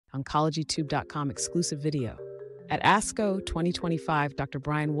OncologyTube.com exclusive video. At ASCO 2025, Dr.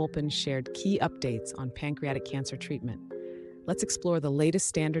 Brian Wolpin shared key updates on pancreatic cancer treatment. Let's explore the latest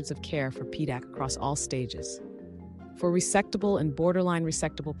standards of care for PDAC across all stages. For resectable and borderline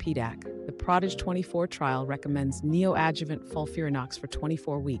resectable PDAC, the PRODIGE 24 trial recommends neoadjuvant FOLFIRINOX for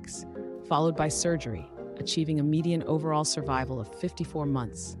 24 weeks, followed by surgery, achieving a median overall survival of 54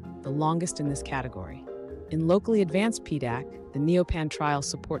 months, the longest in this category. In locally advanced PDAC, the NEOPAN trial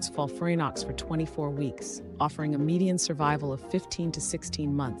supports FOLFIRINOX for 24 weeks, offering a median survival of 15 to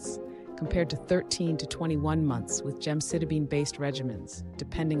 16 months, compared to 13 to 21 months with gemcitabine-based regimens,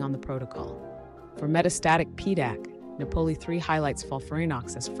 depending on the protocol. For metastatic PDAC, Napoli 3 highlights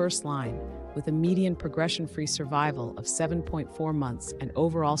FOLFIRINOX as first line, with a median progression-free survival of 7.4 months and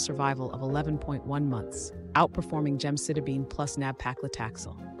overall survival of 11.1 months, outperforming gemcitabine plus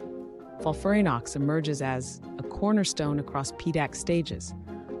nab-paclitaxel. FOLFIRINOX emerges as a cornerstone across PDAC stages,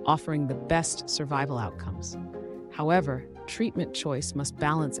 offering the best survival outcomes. However, treatment choice must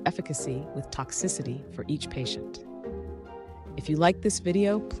balance efficacy with toxicity for each patient. If you like this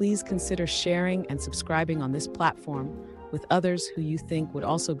video, please consider sharing and subscribing on this platform with others who you think would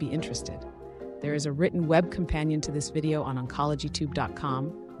also be interested. There is a written web companion to this video on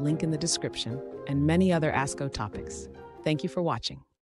OncologyTube.com, link in the description, and many other ASCO topics. Thank you for watching.